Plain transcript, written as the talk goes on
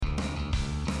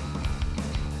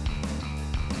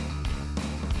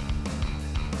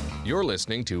You're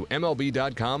listening to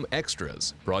MLB.com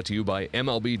Extras, brought to you by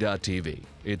MLB.tv.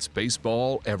 It's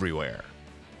baseball everywhere.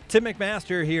 Tim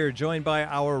McMaster here, joined by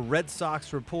our Red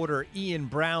Sox reporter Ian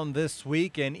Browne this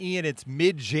week. And Ian, it's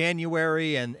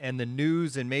mid-January, and the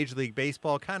news in Major League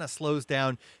Baseball kind of slows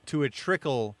down to a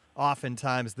trickle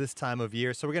oftentimes this time of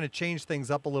year. So we're going to change things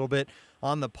up a little bit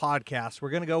on the podcast. We're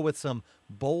going to go with some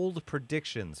bold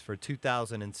predictions for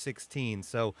 2016.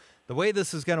 So the way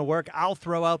this is going to work, I'll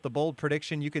throw out the bold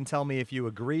prediction. You can tell me if you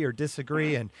agree or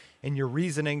disagree and your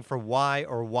reasoning for why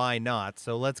or why not.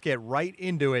 So let's get right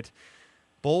into it.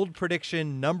 Bold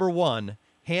prediction number one,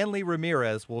 Hanley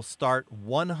Ramirez will start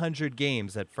 100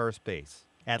 games at first base.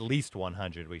 At least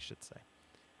 100, we should say.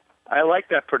 I like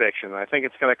that prediction. I think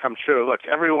it's going to come true. Look,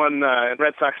 everyone in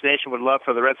Red Sox Nation would love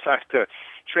for the Red Sox to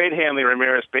trade Hanley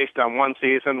Ramirez based on one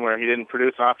season where he didn't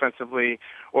produce offensively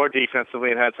or defensively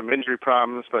and had some injury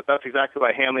problems, but that's exactly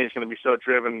why Hanley is going to be so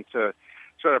driven to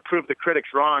sort of prove the critics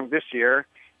wrong this year.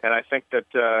 And I think that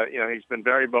he's been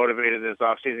very motivated in his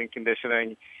off-season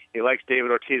conditioning. He likes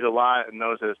David Ortiz a lot and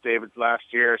knows that it's David's last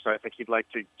year, so I think he'd like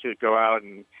to go out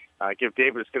and give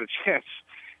David as good a chance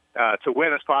to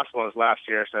win as possible in his last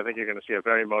year. So I think you're going to see a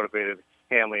very motivated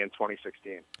Hanley in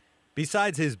 2016.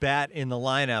 Besides his bat in the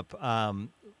lineup,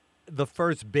 the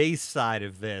first base side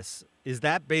of this, is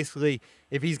that basically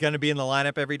if he's going to be in the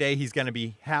lineup every day, he's going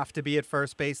to have to be at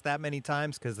first base that many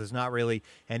times because there's not really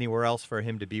anywhere else for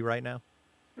him to be right now?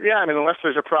 Yeah, I mean, unless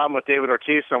there's a problem with David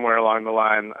Ortiz somewhere along the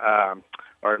line,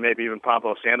 or maybe even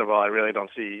Pablo Sandoval, I really don't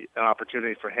see an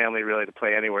opportunity for Hanley really to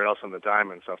play anywhere else on the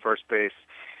diamond. So first base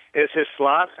is his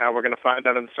slot. We're going to find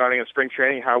out starting in spring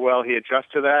training how well he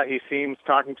adjusts to that. He seems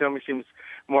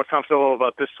more comfortable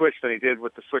about this switch than he did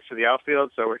with the switch to the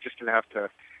outfield. So we're just going to have to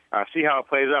see how it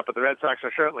plays out. But the Red Sox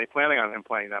are certainly planning on him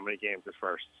playing that many games at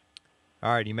first.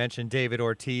 All right, you mentioned David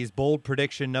Ortiz. Bold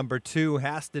prediction number two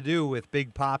has to do with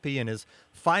Big Papi and his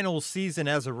final season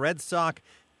as a Red Sox.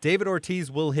 David Ortiz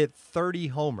will hit 30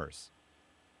 homers.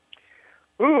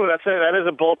 Ooh, that is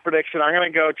a bold prediction. I'm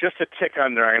going to go just a tick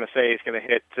under. I'm going to say he's going to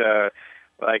hit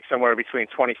like somewhere between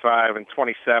 25 and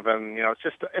 27. You know,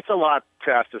 it's a lot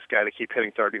to ask this guy to keep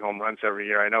hitting 30 home runs every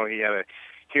year. I know he had a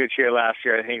huge year last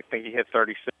year. I think he hit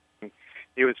 36.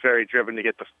 He was very driven to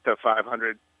get the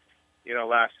 500.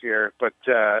 Last year. But,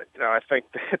 I think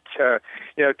that,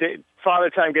 Father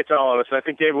Time gets all of us. And I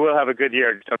think David will have a good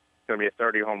year. It's going to be a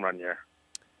 30 home run year.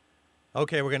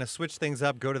 Okay, we're going to switch things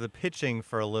up, go to the pitching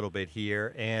for a little bit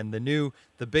here. And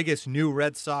the biggest new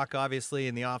Red Sox, obviously,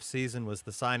 in the offseason was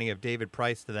the signing of David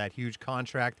Price to that huge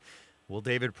contract. Will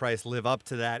David Price live up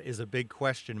to that is a big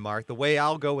question mark. The way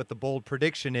I'll go with the bold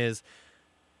prediction is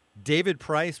David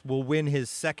Price will win his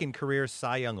second career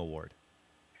Cy Young Award.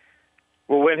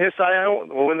 We'll win the Cy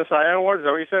Young Award. Is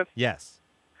that what you said? Yes.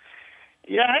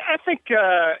 Yeah, I think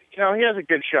he has a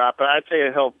good shot, but I'd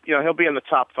say he'll be in the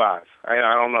top five. I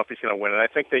don't know if he's going to win it. I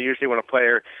think that usually when a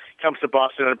player comes to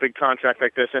Boston on a big contract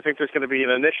like this, I think there's going to be an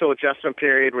initial adjustment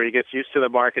period where he gets used to the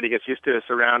market, he gets used to his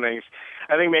surroundings.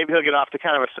 I think maybe he'll get off to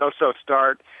kind of a so-so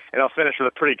start, and he'll finish with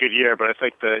a pretty good year. But I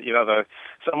think the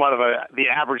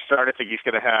average start I think he's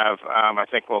going to have, I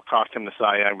think will cost him the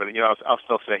Cy Young. But I'll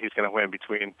still say he's going to win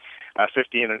between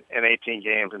 15 and 18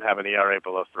 games and have an ERA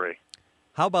below 3.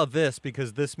 How about this?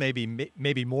 Because this may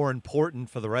be more important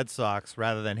for the Red Sox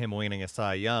rather than him winning a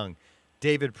Cy Young.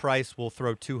 David Price will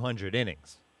throw 200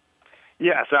 innings.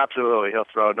 Yes, absolutely. He'll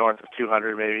throw north of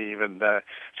 200, maybe even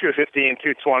 215,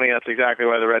 220. That's exactly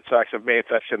why the Red Sox have made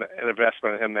such an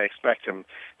investment in him. They expect him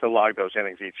to log those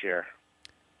innings each year.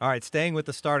 All right, staying with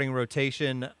the starting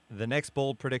rotation, the next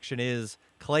bold prediction is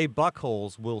Clay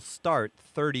Buchholz will start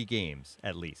 30 games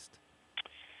at least.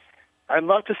 I'd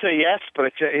love to say yes, but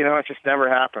it just never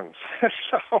happens.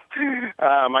 So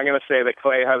I'm going to say that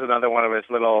Clay has another one of his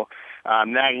little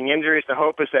nagging injuries. The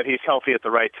hope is that he's healthy at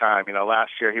the right time.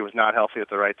 Last year he was not healthy at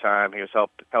the right time. He was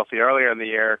healthy earlier in the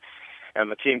year, and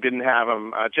the team didn't have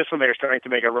him. Just when they were starting to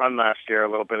make a run last year,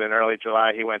 a little bit in early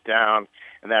July, he went down,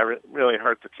 and that really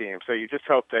hurt the team. So you just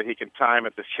hope that he can time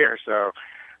it this year so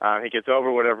he gets over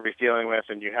whatever he's dealing with,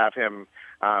 and you have him,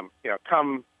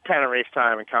 come pennant race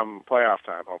time and come playoff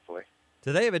time, hopefully.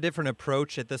 Do they have a different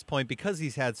approach at this point because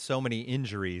he's had so many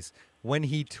injuries? When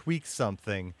he tweaks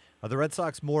something, are the Red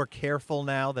Sox more careful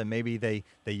now than maybe they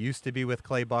used to be with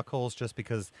Clay Buchholz just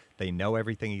because they know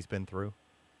everything he's been through?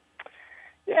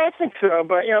 Yeah, I think so.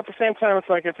 But, at the same time, it's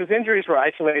like if his injuries were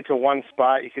isolated to one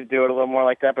spot, you could do it a little more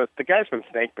like that. But the guy's been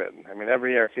snake bitten. I mean,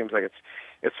 every year it seems like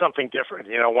it's something different.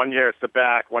 1 year it's the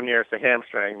back, 1 year it's the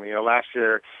hamstring. Last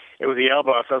year it was the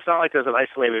elbow. So it's not like there's an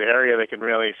isolated area that can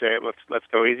really say, let's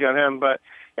go easy on him. But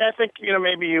yeah, I think,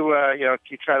 maybe you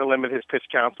try to limit his pitch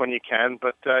counts when you can.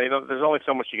 But, there's only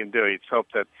so much you can do. You just hope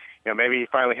that, maybe he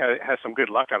finally has some good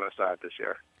luck on his side this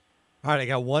year. All right, I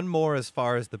got one more as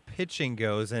far as the pitching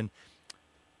goes, and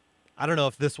I don't know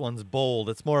if this one's bold.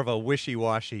 It's more of a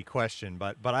wishy-washy question,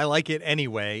 but I like it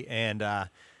anyway. And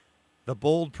the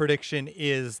bold prediction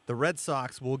is the Red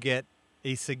Sox will get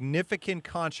a significant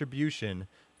contribution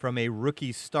from a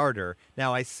rookie starter.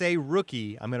 Now, I say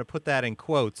rookie. I'm going to put that in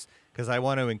quotes because I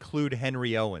want to include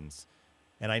Henry Owens.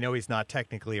 And I know he's not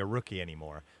technically a rookie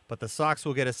anymore. But the Sox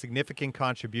will get a significant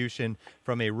contribution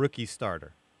from a rookie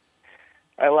starter.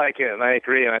 I like it, and I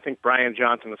agree. And I think Brian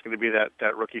Johnson is going to be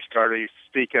that rookie starter you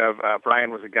speak of.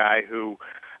 Brian was a guy who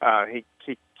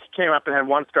he came up and had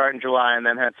one start in July, and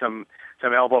then had some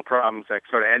elbow problems that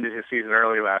sort of ended his season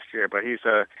early last year. But he's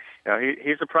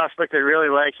a prospect I really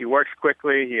like. He works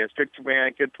quickly. He has good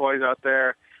command, good poise out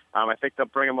there. I think they'll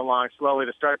bring him along slowly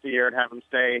to start the year and have him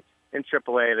stay in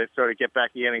AAA to sort of get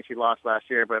back the innings he lost last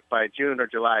year. But by June or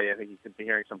July, I think you could be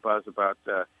hearing some buzz about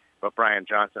Brian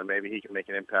Johnson. Maybe he can make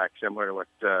an impact similar to what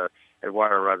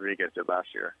Eduardo Rodriguez did last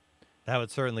year. That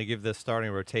would certainly give this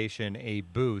starting rotation a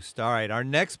boost. All right, our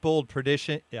next bold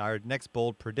prediction,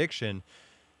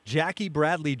 Jackie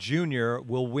Bradley Jr.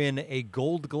 will win a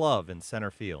Gold Glove in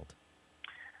center field.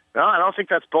 No, I don't think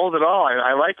that's bold at all.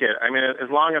 I like it. I mean, as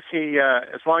long as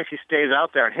he stays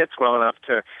out there and hits well enough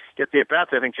to get the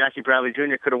at-bats, I think Jackie Bradley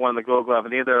Jr. could have won the Gold Glove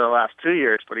in either of the last 2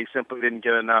 years, but he simply didn't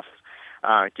get enough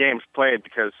games played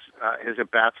because his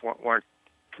at-bats weren't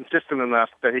consistent enough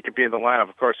that he could be in the lineup.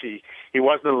 Of course, he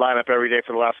wasn't in the lineup every day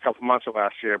for the last couple months of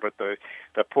last year, but the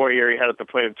poor year he had at the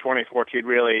plate in 2014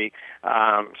 really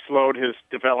slowed his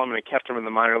development and kept him in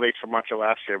the minor leagues for much of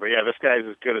last year. But yeah, this guy is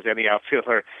as good as any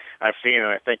outfielder I've seen, and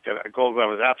I think that a Gold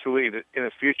Glove is absolutely in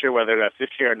his future, whether that's this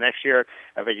year or next year.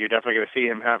 I think you're definitely going to see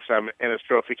him have some in his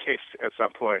trophy case at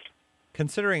some point.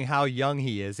 Considering how young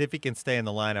he is, if he can stay in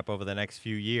the lineup over the next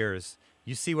few years,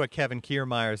 you see what Kevin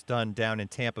Kiermaier's done down in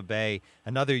Tampa Bay,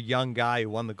 another young guy who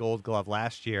won the Gold Glove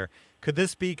last year. Could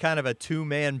this be kind of a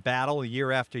two-man battle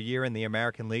year after year in the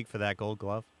American League for that Gold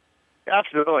Glove?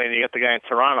 Absolutely, and you get the guy in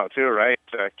Toronto too, right?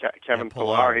 Kevin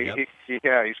Pillar. Yep.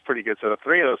 He's pretty good. So the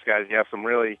three of those guys, you have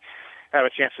a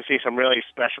chance to see some really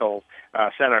special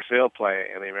center field play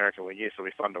in the American League East. It'll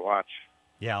be fun to watch.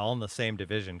 Yeah, all in the same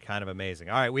division. Kind of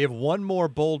amazing. All right, we have one more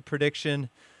bold prediction,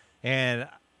 and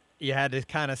you had to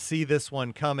kind of see this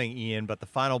one coming, Ian, but the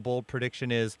final bold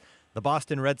prediction is the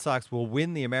Boston Red Sox will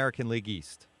win the American League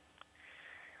East.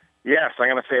 Yes, I'm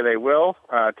going to say they will.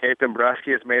 Tate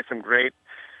Dombrowski has made some great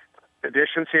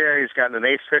additions here. He's gotten an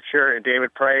ace pitcher in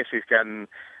David Price. He's gotten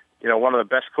one of the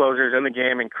best closers in the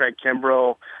game in Craig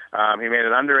Kimbrell. He made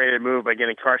an underrated move by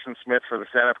getting Carson Smith for the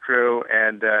setup crew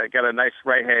and got a nice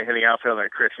right-hand hitting outfielder,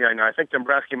 Chris Young. Now, I think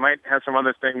Dombrowski might have some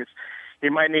other things he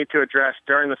might need to address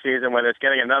during the season, whether it's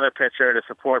getting another pitcher to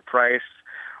support Price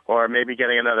or maybe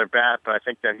getting another bat. But I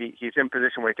think that he's in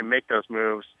position where he can make those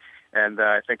moves, and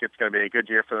I think it's going to be a good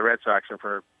year for the Red Sox and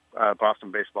for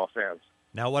Boston baseball fans.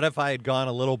 Now, what if I had gone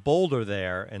a little bolder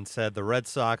there and said the Red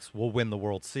Sox will win the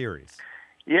World Series?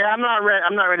 Yeah, I'm not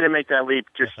ready to make that leap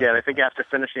just yet. I think after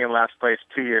finishing in last place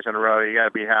 2 years in a row, you got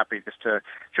to be happy just to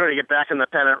try to get back in the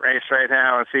pennant race right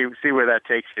now and see where that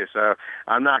takes you. So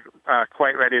I'm not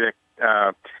quite ready to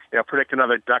predict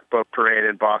another duck boat parade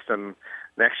in Boston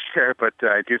next year, but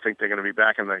I do think they're going to be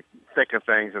back in the thick of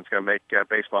things, and it's going to make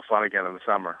baseball fun again in the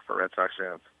summer for Red Sox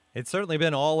fans. It's certainly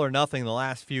been all or nothing the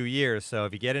last few years, so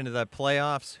if you get into the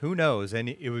playoffs, who knows? And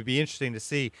it would be interesting to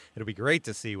see. It'll be great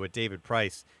to see what David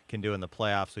Price can do in the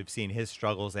playoffs. We've seen his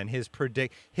struggles and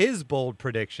his bold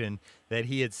prediction that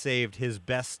he had saved his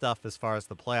best stuff as far as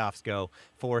the playoffs go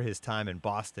for his time in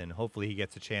Boston. Hopefully he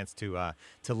gets a chance to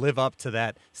live up to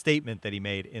that statement that he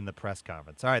made in the press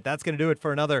conference. All right, that's going to do it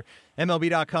for another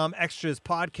MLB.com Extras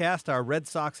podcast, our Red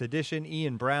Sox edition.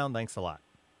 Ian Browne, thanks a lot.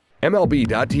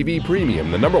 MLB.tv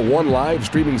Premium, the #1 live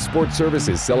streaming sports service,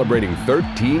 is celebrating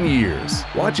 13 years.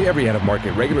 Watch every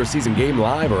out-of-market regular season game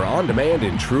live or on demand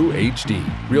in true HD.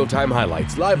 Real-time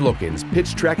highlights, live look-ins,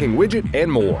 pitch tracking widget,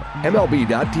 and more.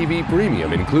 MLB.tv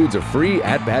Premium includes a free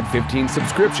At-Bat 15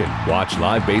 subscription. Watch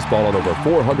live baseball on over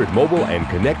 400 mobile and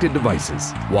connected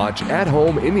devices. Watch at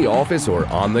home, in the office, or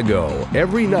on the go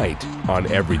every night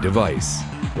on every device.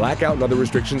 Blackout and other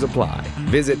restrictions apply.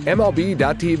 Visit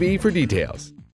MLB.tv for details.